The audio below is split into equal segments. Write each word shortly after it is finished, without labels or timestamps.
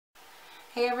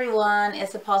Hey everyone,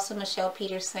 it's Apostle Michelle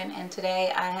Peterson, and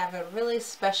today I have a really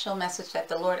special message that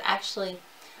the Lord actually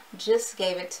just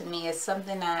gave it to me. It's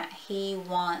something that He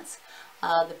wants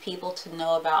the people to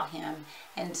know about Him.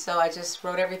 And so I just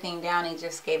wrote everything down. He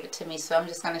just gave it to me. So I'm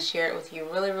just going to share it with you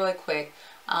really quick.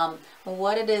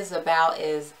 What it is about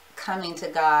is coming to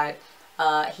God.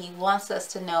 He wants us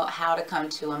to know how to come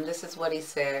to Him. This is what He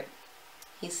said.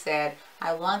 He said,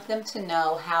 I want them to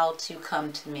know how to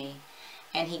come to me.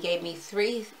 And He gave me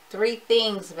three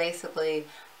things basically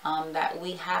that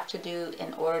we have to do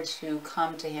in order to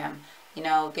come to Him. You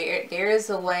know, there is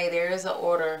a way, there is an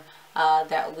order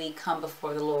that we come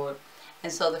before the Lord.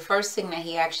 And so the first thing that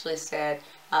He actually said,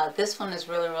 this one is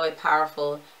really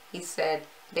powerful. He said,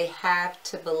 they have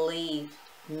to believe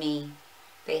me.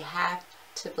 They have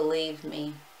to believe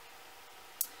me.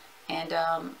 And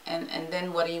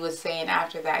then what He was saying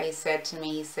after that, He said to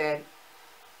me, He said,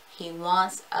 He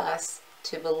wants us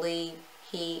to believe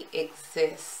He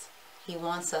exists. He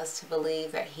wants us to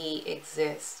believe that He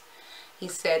exists. He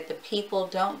said, the people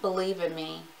don't believe in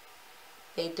me.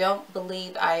 They don't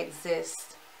believe I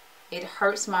exist. It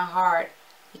hurts my heart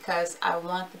because I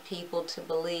want the people to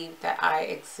believe that I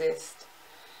exist.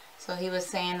 So He was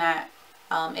saying that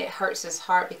it hurts His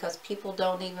heart because people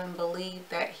don't even believe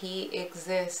that He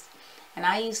exists. And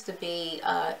I used to be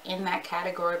in that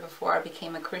category before I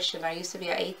became a Christian. I used to be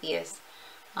an atheist.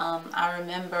 I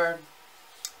remember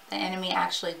the enemy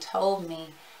actually told me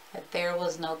that there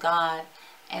was no God,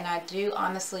 and I do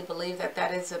honestly believe that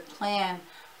that is a plan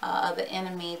of the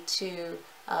enemy to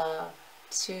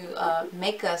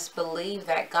make us believe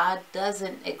that God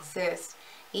doesn't exist.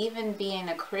 Even being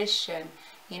a Christian,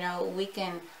 you know, we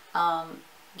can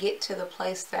get to the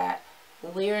place that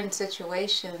we're in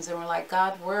situations and we're like,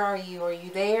 God, where are you? Are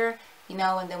you there? You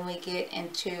know, and then we get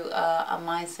into a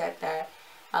mindset that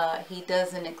He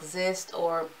doesn't exist,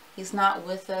 or He's not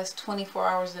with us 24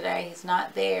 hours a day. He's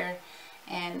not there.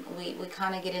 And we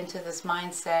kind of get into this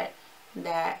mindset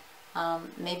that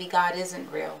maybe God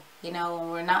isn't real. You know, when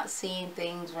we're not seeing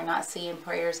things, we're not seeing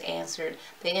prayers answered.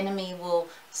 The enemy will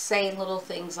say little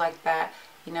things like that.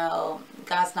 You know,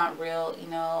 God's not real. You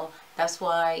know, that's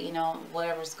why, you know,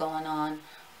 whatever's going on.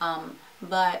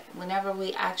 But whenever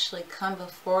we actually come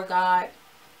before God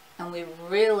and we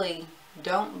really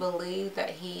don't believe that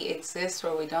He exists,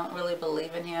 or we don't really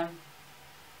believe in Him,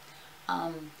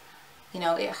 you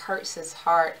know, it hurts His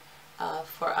heart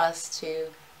for us to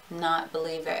not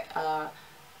believe that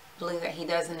He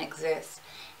doesn't exist.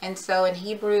 And so in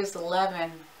Hebrews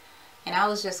 11, and I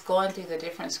was just going through the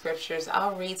different scriptures.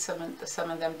 I'll read some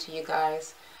of them to you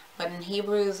guys. But in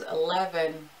Hebrews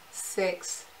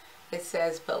 11:6, it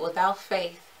says, but without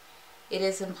faith it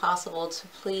is impossible to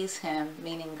please Him,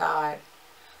 meaning God.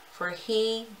 For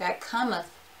he that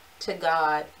cometh to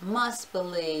God must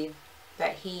believe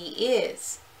that He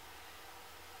is,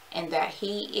 and that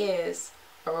He is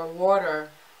a rewarder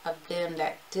of them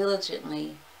that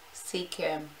diligently seek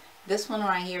Him. This one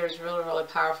right here is really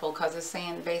powerful, because it's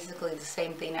saying basically the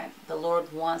same thing that the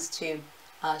Lord wants to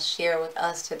share with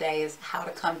us today, is how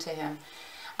to come to Him.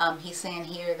 He's saying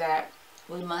here that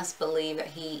we must believe that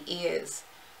He is,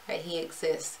 that He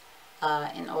exists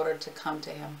in order to come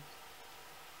to Him.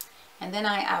 And then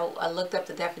I looked up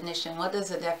the definition. What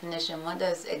does what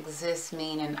does exist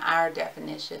mean in our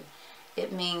definition?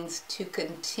 It means to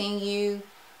continue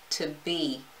to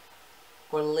be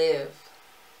or live,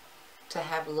 to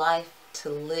have life to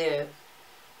live,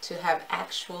 to have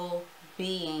actual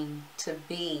being, to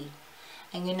be.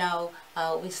 And you know,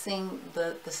 we sing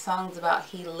the songs about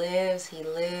He lives, He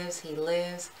lives, He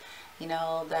lives. You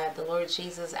know, that the Lord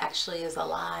Jesus actually is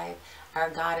alive. Our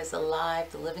God is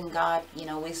alive, the living God. You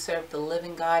know, we serve the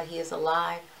living God. He is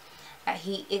alive, that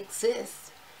He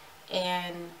exists.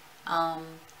 And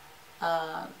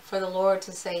for the Lord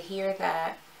to say here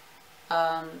that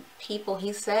people,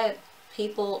 He said,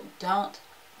 people don't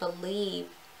believe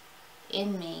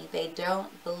in me. They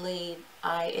don't believe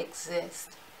I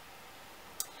exist.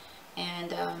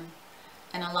 And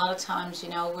a lot of times, you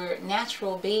know, we're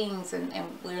natural beings, and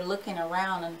we're looking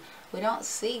around and we don't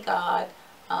see God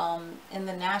in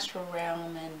the natural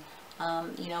realm,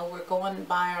 and you know, we're going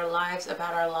by our lives,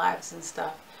 about our lives and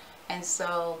stuff. And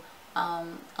so a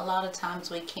lot of times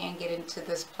we can get into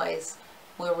this place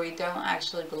where we don't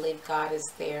actually believe God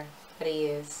is there, but He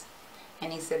is.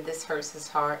 And He said this hurts His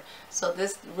heart. So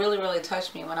this really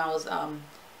touched me when I was and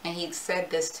He said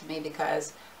this to me,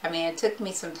 because I mean, it took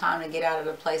me some time to get out of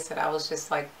the place that I was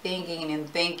just like thinking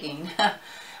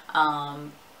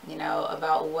you know,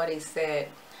 about what He said.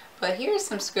 But here's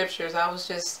some scriptures. I was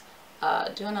just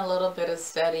doing a little bit of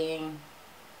studying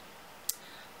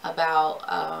about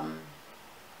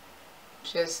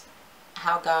just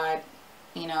how God,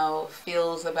 you know,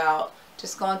 feels about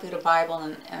just going through the Bible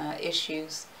and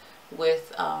issues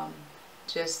with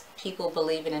just people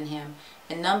believing in him.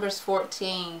 In Numbers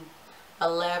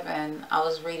 14:11, I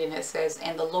was reading, it says,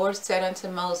 "And the Lord said unto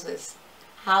Moses,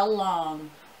 how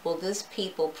long will this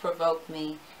people provoke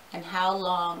me? And how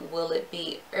long will it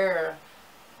be ere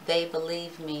they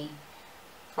believe me?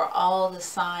 For all the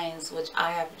signs which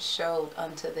I have showed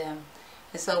unto them."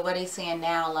 And so what he's saying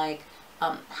now, like,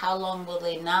 how long will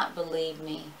they not believe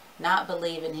me, not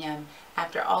believe in him,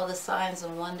 after all the signs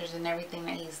and wonders and everything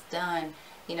that he's done?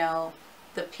 You know,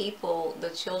 the people, the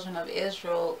children of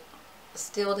Israel,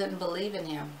 still didn't believe in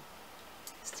him.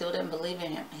 Still didn't believe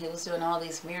in him. He was doing all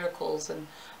these miracles and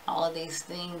all of these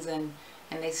things, and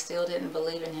they still didn't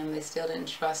believe in him. They still didn't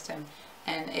trust him.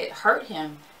 And it hurt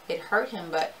him. It hurt him.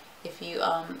 But if you,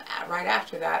 right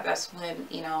after that, that's when,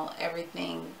 you know,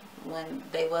 everything, when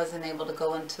they wasn't able to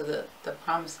go into the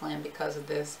promised land because of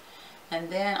this.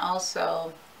 And then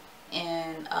also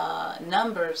in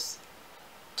Numbers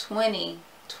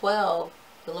 20:12,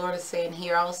 the Lord is saying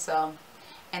here also,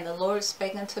 "And the Lord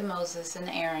spake unto Moses and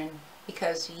Aaron,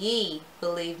 because ye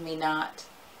believe me not,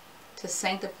 to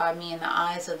sanctify me in the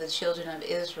eyes of the children of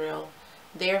Israel.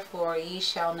 Therefore ye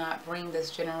shall not bring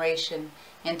this generation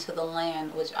into the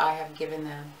land which I have given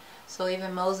them." So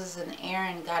even Moses and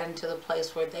Aaron got into the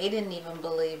place where they didn't even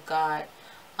believe God,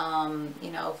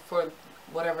 you know, for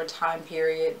whatever time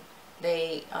period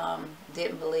they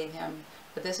didn't believe him.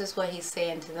 But this is what he's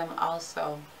saying to them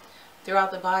also.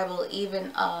 Throughout the Bible,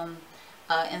 even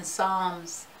in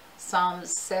Psalms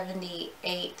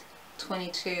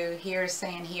 78:22, here is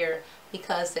saying here,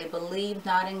 "Because they believed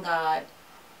not in God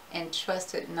and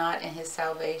trusted not in his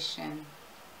salvation."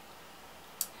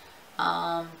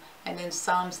 And then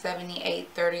Psalm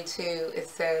 78:32, it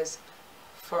says,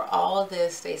 "For all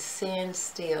this they sinned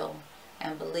still,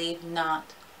 and believed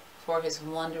not for his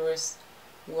wondrous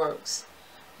works."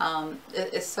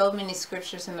 It's so many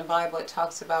scriptures in the Bible. It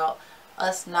talks about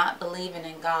us not believing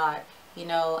in God, you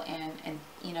know, and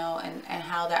you know, and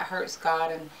how that hurts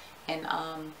God, and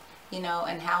you know,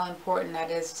 and how important that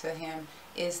is to him,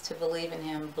 is to believe in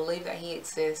him, believe that he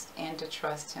exists, and to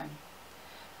trust him.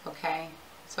 Okay,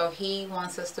 so he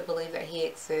wants us to believe that he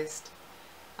exists.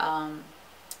 And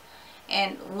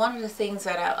one of the things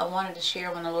that I wanted to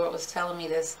share when the Lord was telling me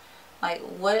this, like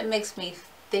what it makes me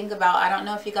think about, I don't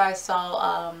know if you guys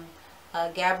saw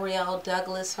Gabrielle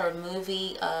Douglas, her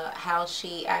movie, how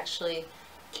she actually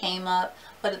came up.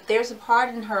 But there's a part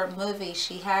in her movie,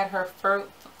 she had her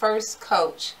first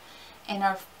coach, and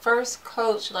her first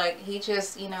coach, like, he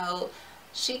just, you know,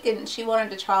 she wanted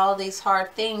to try all these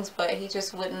hard things, but he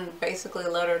just wouldn't basically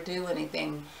let her do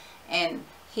anything. And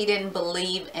he didn't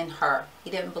believe in her. He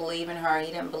didn't believe in her.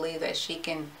 He didn't believe that she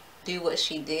can do what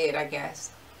she did, I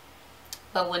guess.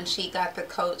 But when she got the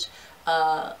coach,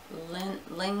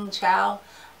 Ling Chow,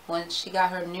 when she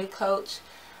got her new coach,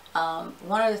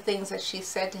 one of the things that she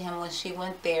said to him when she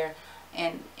went there,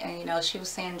 and you know, she was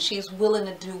saying she's willing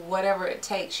to do whatever it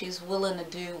takes. She's willing to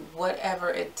do whatever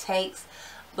it takes.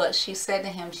 But she said to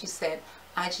him, she said,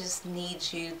 "I just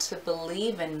need you to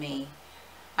believe in me.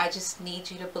 I just need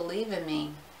you to believe in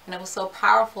me." And it was so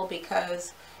powerful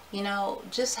because, you know,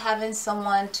 just having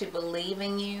someone to believe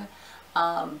in you,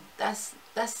 that's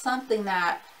something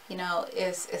that, you know,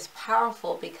 is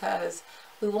powerful, because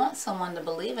we want someone to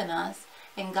believe in us,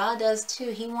 and God does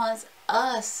too. He wants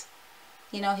us,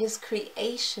 you know, his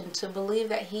creation, to believe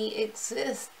that he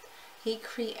exists. He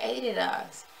created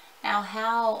us. Now,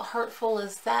 how hurtful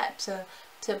is that to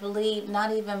believe,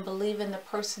 not even believe in the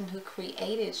person who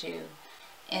created you?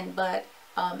 But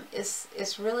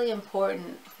it's really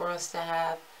important for us to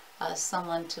have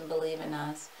someone to believe in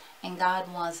us, and God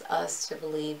wants us to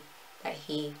believe that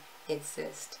he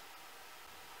exists.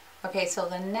 Okay, so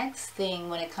the next thing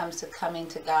when it comes to coming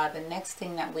to God, the next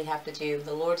thing that we have to do,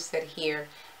 the Lord said here,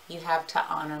 you have to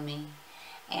honor me.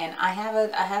 And I have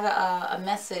a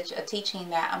message, a teaching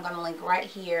that I'm going to link right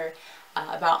here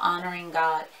about honoring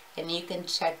God, and you can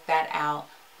check that out,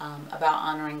 about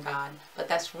honoring God. But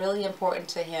that's really important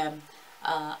to him,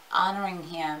 honoring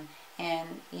him,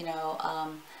 and you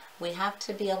know, we have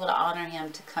to be able to honor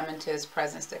him to come into his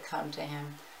presence, to come to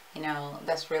him. You know,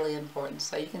 that's really important.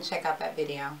 So you can check out that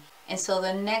video. And so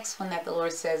the next one that the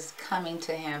Lord says, coming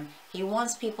to him, he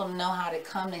wants people to know how to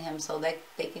come to him so that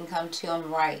they can come to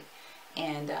him right.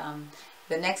 And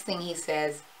the next thing he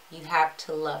says, you have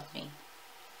to love me.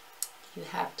 You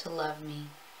have to love me.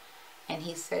 And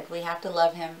he said we have to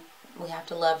love him. We have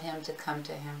to love him to come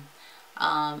to him.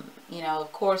 You know,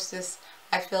 of course,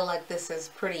 I feel like this is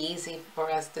pretty easy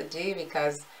for us to do,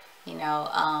 because, you know,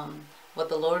 what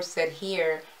the Lord said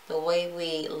here, the way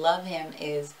we love him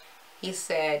is, he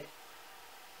said,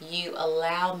 you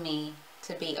allow me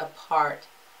to be a part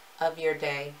of your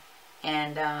day.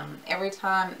 And every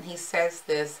time he says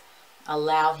this,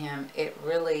 allow him, it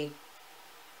really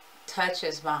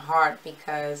touches my heart,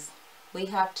 because we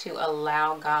have to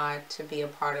allow God to be a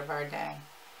part of our day.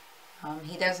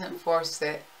 He doesn't force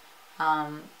it,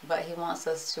 but he wants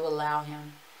us to allow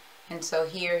him. And so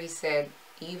here he said,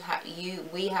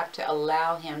 we have to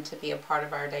allow him to be a part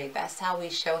of our day. That's how we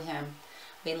show him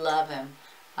we love him.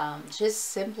 Just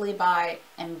simply by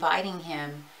inviting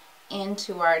him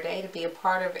into our day to be a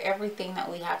part of everything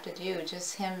that we have to do.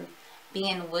 Just him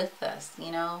being with us,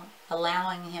 you know,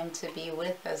 allowing him to be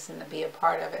with us and to be a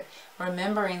part of it.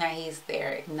 Remembering that he's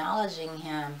there, acknowledging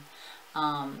him,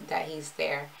 that he's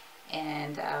there.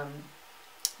 And,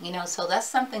 you know, so that's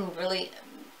something really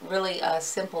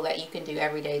simple that you can do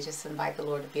every day. Just invite the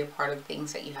Lord to be a part of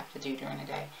things that you have to do during the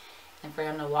day, and for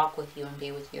him to walk with you and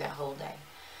be with you that whole day.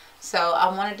 So I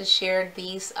wanted to share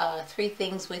these 3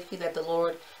 things with you that the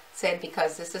Lord said,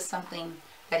 because this is something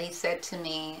that he said to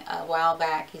me a while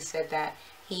back. He said that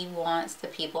he wants the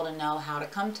people to know how to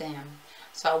come to him.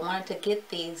 So I wanted to get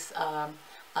these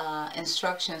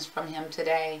instructions from him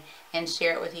today and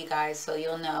share it with you guys, so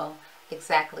you'll know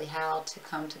exactly how to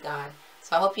come to God.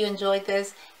 So I hope you enjoyed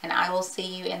this, and I will see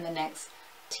you in the next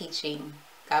teaching.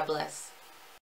 God bless.